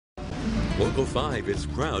Local 5 is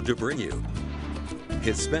proud to bring you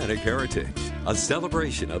Hispanic Heritage, a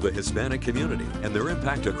celebration of the Hispanic community and their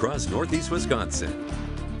impact across Northeast Wisconsin.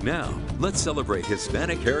 Now, let's celebrate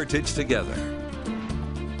Hispanic heritage together.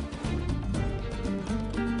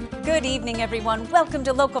 Good evening, everyone. Welcome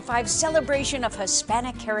to Local 5's celebration of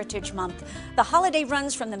Hispanic Heritage Month. The holiday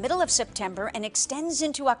runs from the middle of September and extends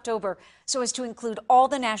into October so as to include all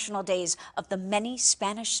the national days of the many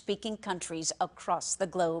Spanish-speaking countries across the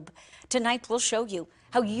globe. Tonight, we'll show you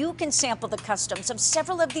how you can sample the customs of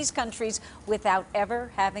several of these countries without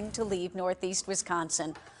ever having to leave Northeast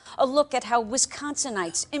Wisconsin. A look at how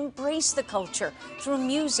Wisconsinites embrace the culture through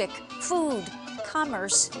music, food,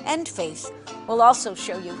 commerce, and faith. We'll also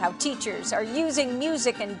show you how teachers are using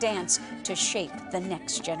music and dance to shape the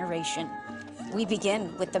next generation. We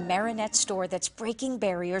begin with the Marinette store that's breaking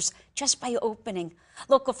barriers just by opening.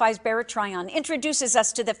 Local 5's Barrett Tryon introduces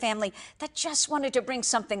us to the family that just wanted to bring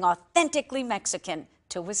something authentically Mexican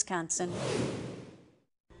to Wisconsin.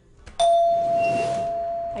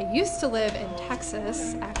 I used to live in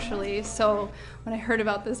Texas, actually, so when I heard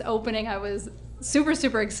about this opening, I was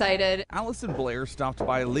super excited. Allison Blair stopped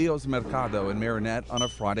by Leo's Mercado in Marinette on a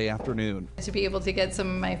Friday afternoon. To be able to get some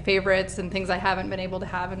of my favorites and things I haven't been able to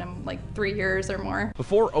have in like 3 years or more.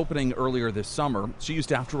 Before opening earlier this summer, she used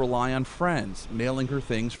to have to rely on friends mailing her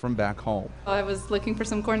things from back home. I was looking for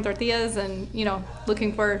some corn tortillas and,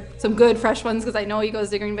 looking for some good fresh ones because I know he goes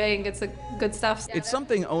to Green Bay and gets the good stuff. It's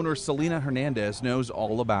something owner Selena Hernandez knows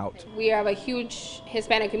all about. We have a huge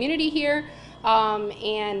Hispanic community here.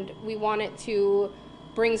 And we wanted to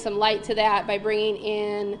bring some light to that by bringing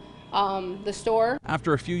in the store.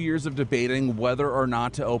 After a few years of debating whether or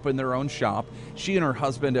not to open their own shop, she and her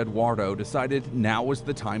husband Eduardo decided now was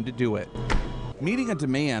the time to do it. Meeting a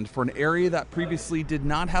demand for an area that previously did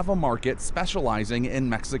not have a market specializing in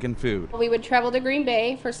Mexican food. We would travel to Green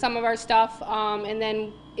Bay for some of our stuff, and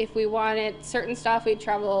then if we wanted certain stuff, we'd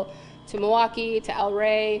travel to Milwaukee, to El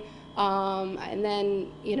Rey, and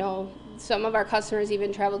then, some of our customers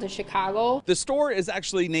even travel to Chicago. The store is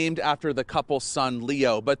actually named after the couple's son,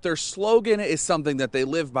 Leo, but their slogan is something that they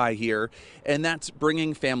live by here, and that's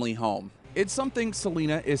bringing family home. It's something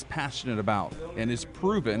Selena is passionate about and is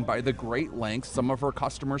proven by the great lengths some of her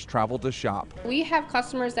customers travel to shop. We have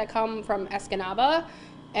customers that come from Escanaba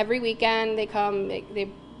every weekend. They come,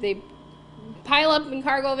 they pile up in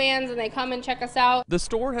cargo vans and they come and check us out. The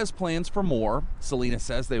store has plans for more. Selena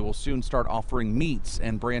says they will soon start offering meats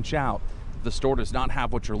and branch out. If the store does not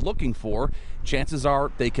have what you're looking for, chances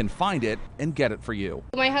are they can find it and get it for you.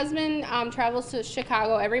 My husband travels to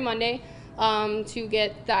Chicago every Monday to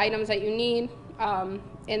get the items that you need and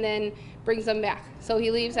then brings them back. So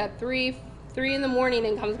he leaves at 3 in the morning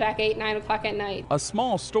and comes back 8, 9 o'clock at night. A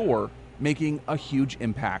small store making a huge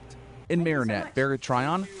impact. In Marinette, Barrett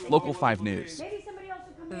Tryon, Local 5 News.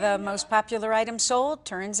 The most popular item sold,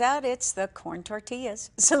 turns out it's the corn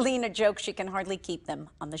tortillas. Selena jokes she can hardly keep them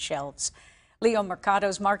on the shelves. Leo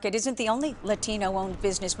Mercado's market isn't the only Latino-owned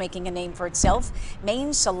business making a name for itself.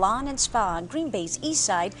 Maine's Salon and Spa on Green Bay's east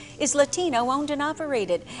side is Latino-owned and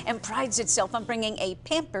operated and prides itself on bringing a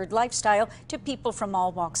pampered lifestyle to people from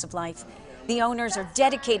all walks of life. The owners are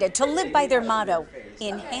dedicated to live by their motto,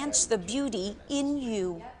 enhance the beauty in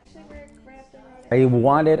you. I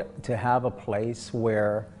wanted to have a place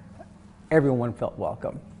where everyone felt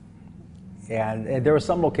welcome. And there were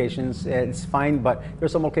some locations, it's fine, but there were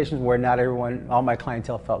some locations where not everyone, all my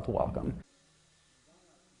clientele felt welcome.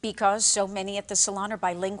 Because so many at the salon are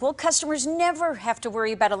bilingual, customers never have to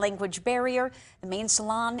worry about a language barrier. The Maine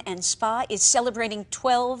Salon and Spa is celebrating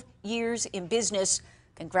 12 years in business.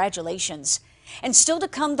 Congratulations. And still to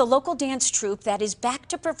come, the local dance troupe that is back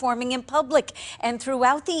to performing in public. And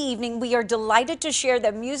throughout the evening, we are delighted to share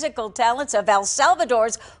the musical talents of El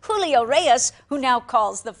Salvador's Julio Reyes, who now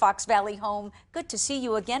calls the Fox Valley home. Good to see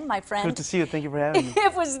you again, my friend. Good to see you. Thank you for having me.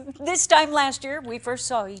 It was this time last year we first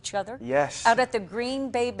saw each other. Yes. Out at the Green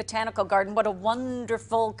Bay Botanical Garden. What a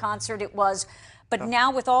wonderful concert it was. But now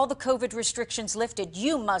with all the COVID restrictions lifted,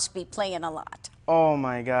 you must be playing a lot. Oh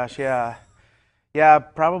my gosh, yeah. Yeah,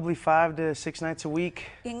 probably 5 to 6 nights a week.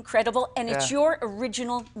 Incredible, and it's your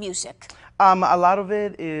original music. A lot of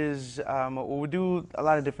it is, we do a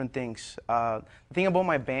lot of different things. The thing about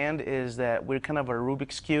my band is that we're kind of a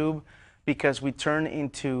Rubik's Cube because we turn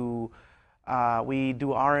into, we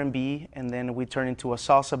do R&B and then we turn into a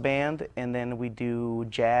salsa band and then we do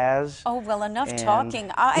jazz. Oh, well, enough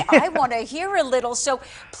talking. I want to hear a little, so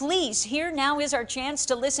please, here now is our chance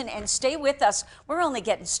to listen and stay with us. We're only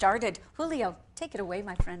getting started. Julio, take it away,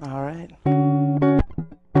 my friend. All right.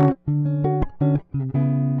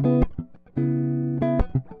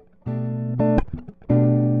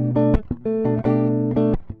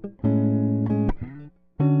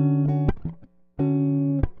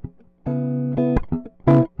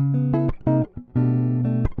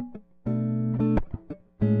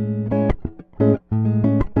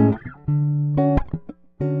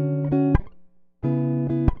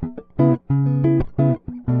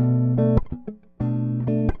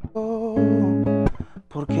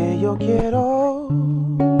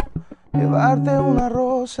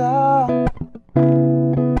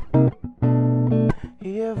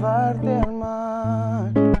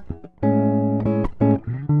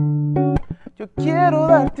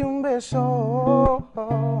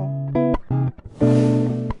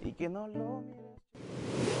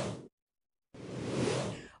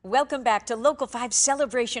 Welcome back to Local 5's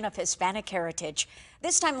celebration of Hispanic heritage.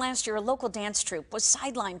 This time last year, a local dance troupe was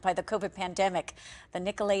sidelined by the COVID pandemic. The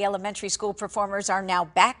Nicolay Elementary School performers are now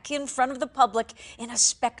back in front of the public in a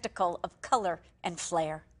spectacle of color and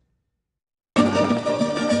flair.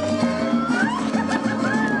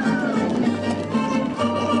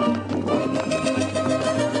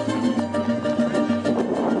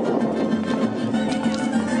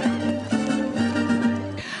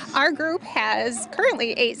 Our group has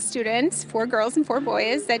currently 8 students, 4 girls and 4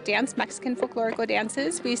 boys, that dance Mexican folklorico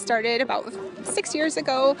dances. We started about 6 years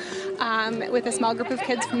ago with a small group of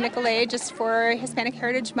kids from Nicolay just for Hispanic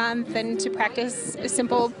Heritage Month and to practice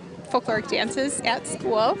simple folkloric dances at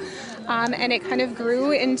school. And it kind of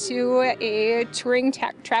grew into a touring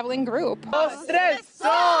traveling group.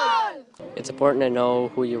 It's important to know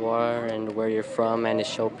who you are and where you're from and to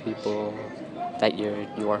show people that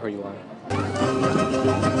you are who you are.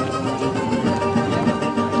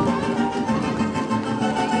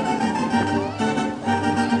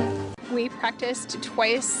 We practiced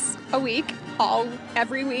twice a week,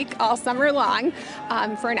 every week, all summer long,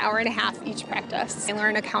 for an hour and a half each practice. They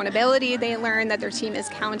learn accountability, they learn that their team is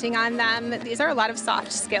counting on them. These are a lot of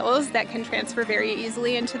soft skills that can transfer very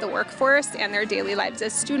easily into the workforce and their daily lives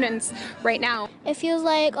as students right now. It feels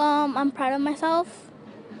like I'm proud of myself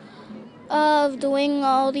of doing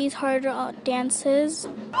all these hard dances.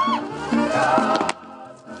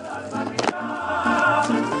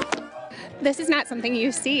 This is not something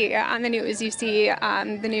you see on the news. You see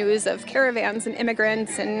the news of caravans and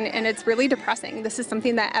immigrants, and it's really depressing. This is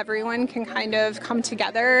something that everyone can kind of come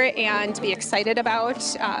together and be excited about,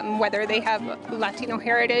 whether they have Latino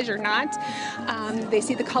heritage or not. They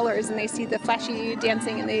see the colors and they see the flashy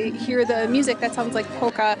dancing and they hear the music that sounds like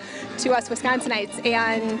polka to us Wisconsinites,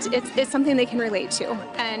 and it's something they can relate to.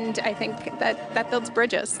 And I think that builds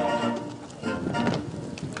bridges.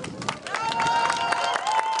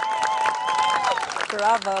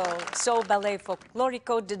 Bravo! So Ballet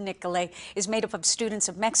Folklorico de Nicolay is made up of students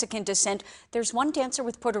of Mexican descent. There's one dancer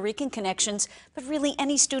with Puerto Rican connections, but really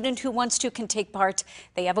any student who wants to can take part.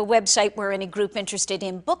 They have a website where any group interested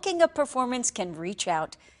in booking a performance can reach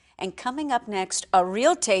out. And coming up next, a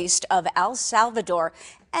real taste of El Salvador.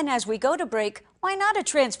 And as we go to break, why not a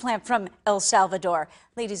transplant from El Salvador?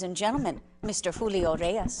 Ladies and gentlemen, Mr. Julio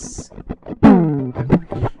Reyes.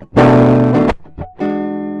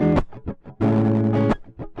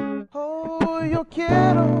 Yo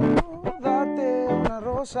quiero darte una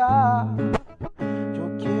rosa,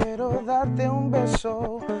 yo quiero darte un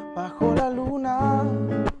beso bajo la luna,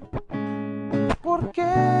 porque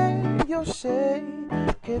yo sé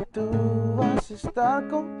que tú vas a estar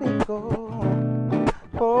conmigo.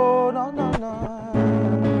 Oh, no, no, no,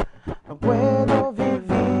 no puedo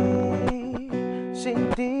vivir sin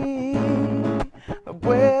ti, no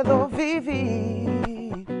puedo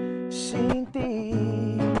vivir sin ti.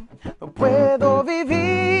 No puedo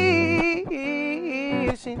vivir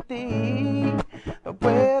sin ti, no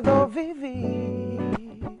puedo vivir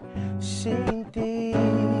sin ti.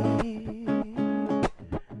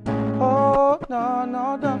 Oh, no,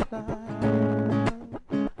 no, no, no.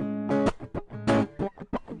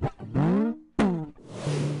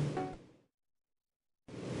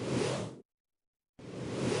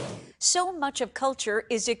 So much of culture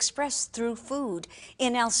is expressed through food.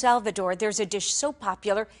 In El Salvador, there's a dish so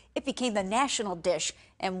popular, it became the national dish.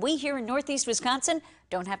 And we here in Northeast Wisconsin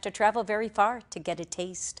don't have to travel very far to get a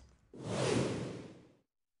taste.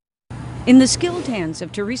 In the skilled hands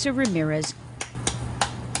of Teresa Ramirez,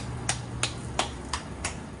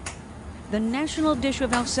 the national dish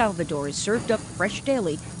of El Salvador is served up fresh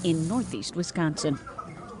daily in Northeast Wisconsin.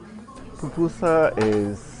 Pupusa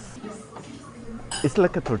it's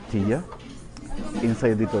like a tortilla.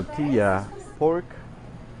 Inside the tortilla, pork.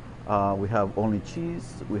 We have only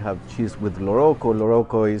cheese. We have cheese with loroco.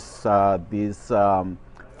 Loroco is this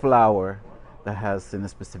flour that has a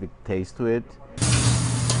specific taste to it.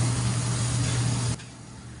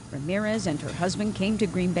 Ramirez and her husband came to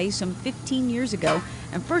Green Bay some 15 years ago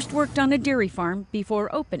and first worked on a dairy farm before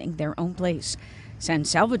opening their own place. San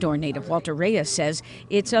Salvador native Walter Reyes says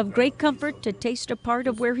it's of great comfort to taste a part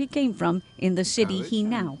of where he came from in the city he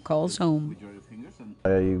now calls home.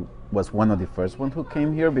 I was one of the first ones who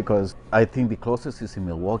came here because I think the closest is in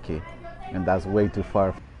Milwaukee, and that's way too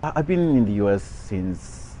far. I've been in the U.S.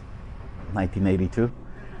 since 1982,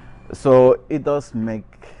 so it does make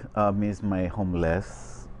miss my home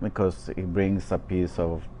less because it brings a piece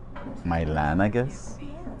of my land, I guess,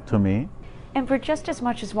 to me. And for just as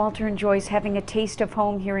much as Walter enjoys having a taste of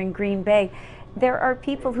home here in Green Bay, There are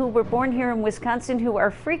people who were born here in Wisconsin who are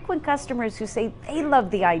frequent customers who say they love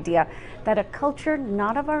the idea that a culture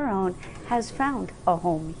not of our own has found a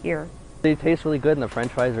home here. They taste really good, and the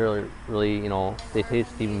French fries are really, you know, they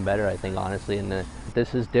taste even better, I think, honestly. And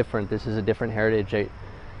this is different. This is a different heritage.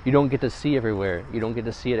 You don't get to see everywhere. You don't get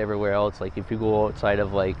to see it everywhere else. Like if you go outside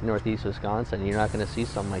of like Northeast Wisconsin, you're not going to see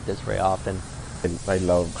something like this very often. I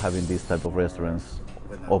love having these type of restaurants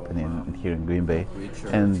opening here in Green Bay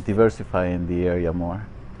and diversifying the area more.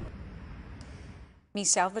 Mi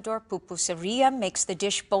Salvador Pupuseria makes the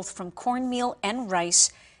dish both from cornmeal and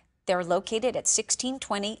rice. They're located at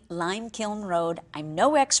 1620 Lime Kiln Road. I'm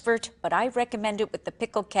no expert, but I recommend it with the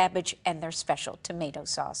pickled cabbage and their special tomato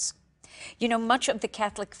sauce. You know, much of the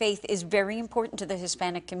Catholic faith is very important to the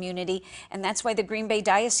Hispanic community, and that's why the Green Bay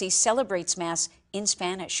Diocese celebrates Mass in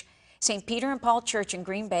Spanish. St. Peter and Paul Church in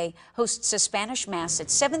Green Bay hosts a Spanish Mass at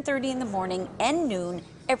 7:30 in the morning and noon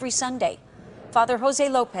every Sunday. Father Jose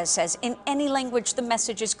Lopez says in any language the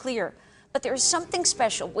message is clear, but there is something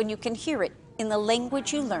special when you can hear it in the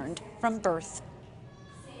language you learned from birth.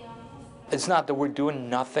 It's not that we're doing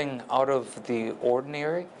nothing out of the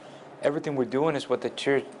ordinary. Everything we're doing is what the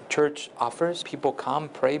church offers. People come,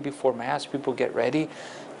 pray before Mass, people get ready,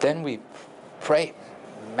 then we pray.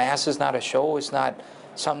 Mass is not a show, it's not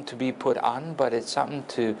something to be put on, but it's something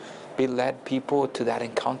to be led people to that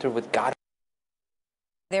encounter with God.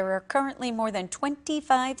 There are currently more than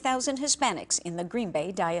 25,000 Hispanics in the Green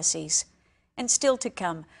Bay Diocese. And still to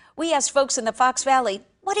come, we asked folks in the Fox Valley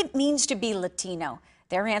what it means to be Latino.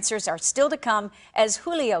 Their answers are still to come as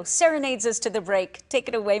Julio serenades us to the break. Take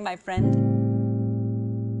it away, my friend.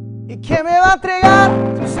 ¿Y quién me va a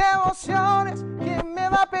entregar sus emociones? ¿Quién me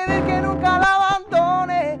va a pedir que nunca la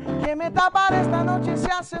abandone? ¿Quién me tapará esta noche si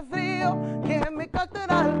hace frío? ¿Quién me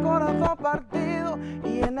capturará el corazón partido?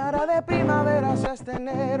 Y llenará de primaveras este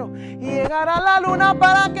enero. Y llegará la luna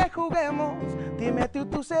para que juguemos. Dime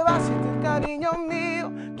tú se vas y tu cariño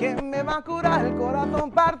mío. ¿Quién me va a curar el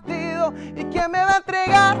corazón partido? ¿Y quién me va a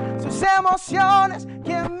entregar sus emociones?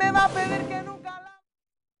 ¿Quién me va a pedir que nunca la...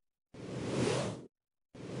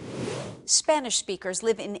 Spanish speakers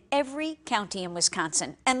live in every county in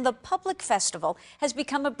Wisconsin, and the public festival has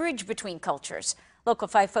become a bridge between cultures. Local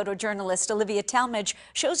 5 photojournalist Olivia Talmadge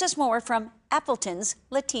shows us more from Appleton's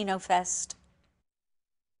Latino Fest.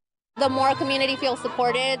 The more a community feels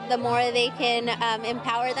supported, the more they can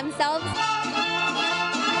empower themselves.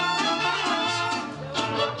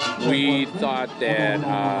 We thought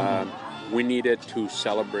that we needed to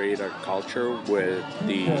celebrate our culture with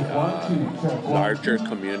the larger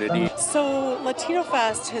community. So Latino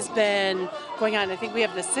Fest has been going on. I think we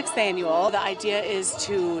have the 6th annual. The idea is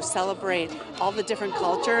to celebrate all the different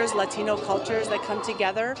cultures, Latino cultures that come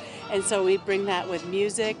together. And so we bring that with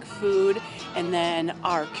music, food, and then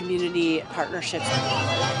our community partnerships.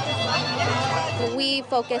 We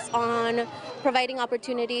focus on providing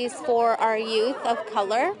opportunities for our youth of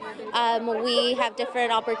color. We have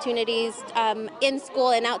different opportunities in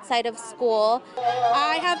school and outside of school.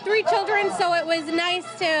 I have 3 children, so it was nice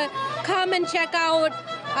to come and check out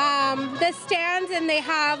the stands, and they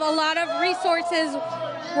have a lot of resources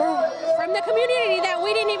from the community that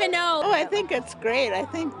we didn't even know. Oh, I think it's great. I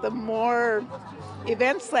think the more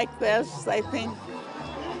events like this, I think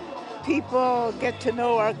people get to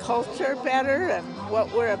know our culture better and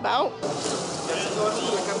what we're about.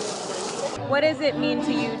 What does it mean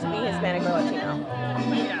to you to be Hispanic or Latino?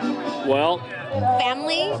 Well,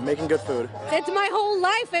 family. Making good food. It's my whole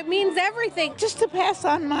life. It means everything. Just to pass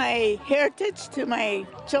on my heritage to my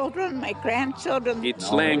children, my grandchildren.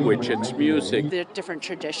 It's language, it's music. There are different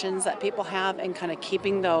traditions that people have, and kind of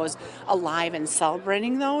keeping those alive and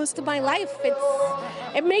celebrating those. To my life,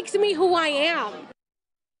 it makes me who I am.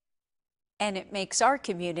 And it makes our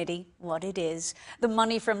community what it is. The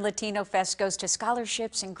money from Latino Fest goes to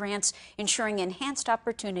scholarships and grants, ensuring enhanced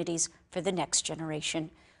opportunities for the next generation.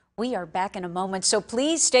 We are back in a moment, so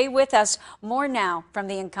please stay with us. More now from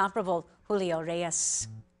the incomparable Julio Reyes.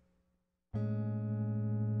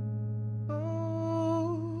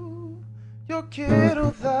 Yo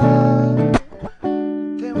quiero darte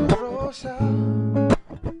una rosa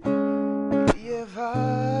y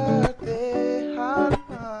llevarte al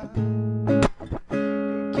mar.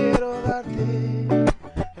 Quiero darte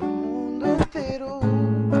el mundo entero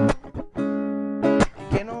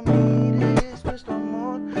y que no mires nuestro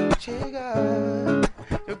amor llegar.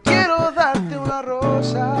 Yo quiero darte una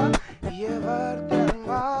rosa y llevarte al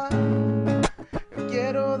mar. Yo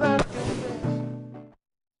quiero darte un beso.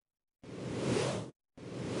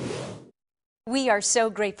 We are so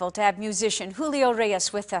grateful to have musician Julio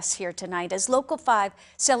Reyes with us here tonight as Local 5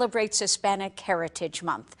 celebrates Hispanic Heritage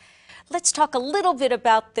Month. Let's talk a little bit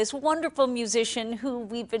about this wonderful musician who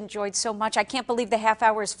we've enjoyed so much. I can't believe the half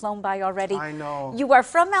hour has flown by already. I know. You are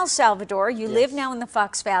from El Salvador. You Yes. live now in the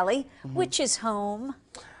Fox Valley, which is home.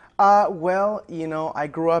 Well, you know, I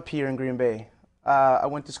grew up here in Green Bay. I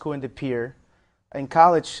went to school in De Pere. In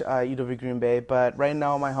college, UW Green Bay, but right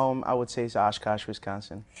now my home, I would say, is Oshkosh,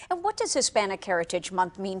 Wisconsin. And what does Hispanic Heritage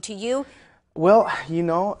Month mean to you? Well, you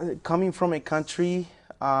know, coming from a country,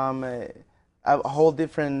 a whole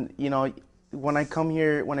different, you know, when I came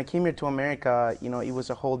here to America, you know, it was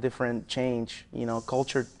a whole different change, you know,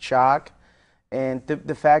 culture shock. And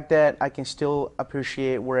the fact that I can still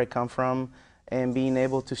appreciate where I come from and being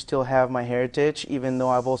able to still have my heritage, even though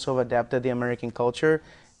I've also adapted the American culture,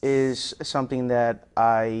 is something that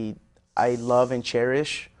I love and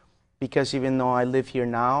cherish, because even though I live here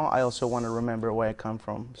now, I also want to remember where I come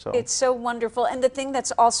from. So it's so wonderful. And the thing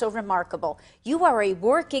that's also remarkable, you are a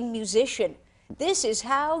working musician. This is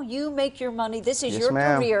how you make your money. This is your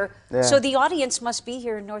career. Yeah. So the audience must be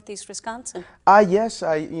here in Northeast Wisconsin. Yes,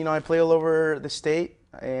 I play all over the state,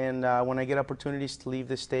 and when I get opportunities to leave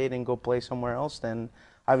the state and go play somewhere else, then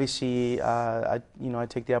obviously I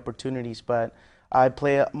take the opportunities. But I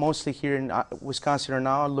play mostly here in Wisconsin right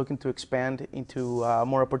now, looking to expand into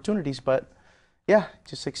more opportunities. But yeah,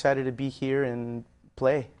 just excited to be here and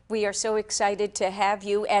play. We are so excited to have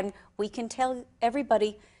you, and we can tell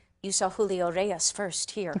everybody you saw Julio Reyes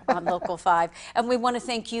first here on Local 5. And we want to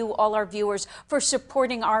thank you, all our viewers, for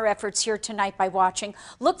supporting our efforts here tonight by watching.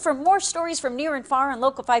 Look for more stories from near and far on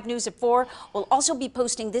Local 5 News at 4. We'll also be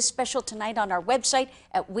posting this special tonight on our website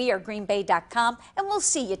at wearegreenbay.com. And we'll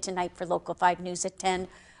see you tonight for Local 5 News at 10.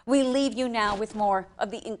 We leave you now with more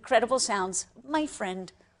of the incredible sounds of my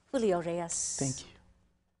friend Julio Reyes. Thank you.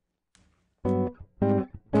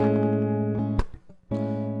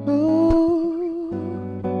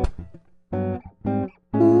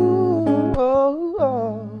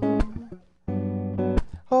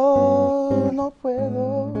 No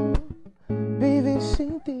puedo vivir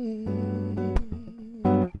sin ti.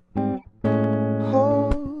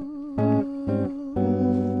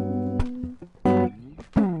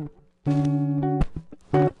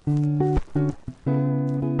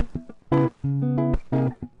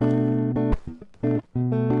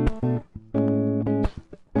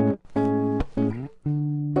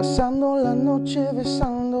 Pasando la noche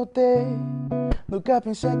besándote, nunca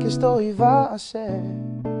pensé que esto iba a ser.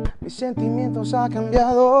 Mis sentimientos han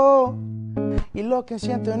cambiado y lo que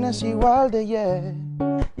siento no es igual de ayer.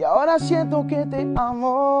 Y ahora siento que te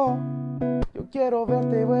amo, yo quiero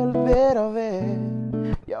verte volver a ver.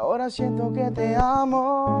 Y ahora siento que te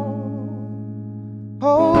amo.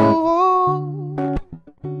 Oh, oh.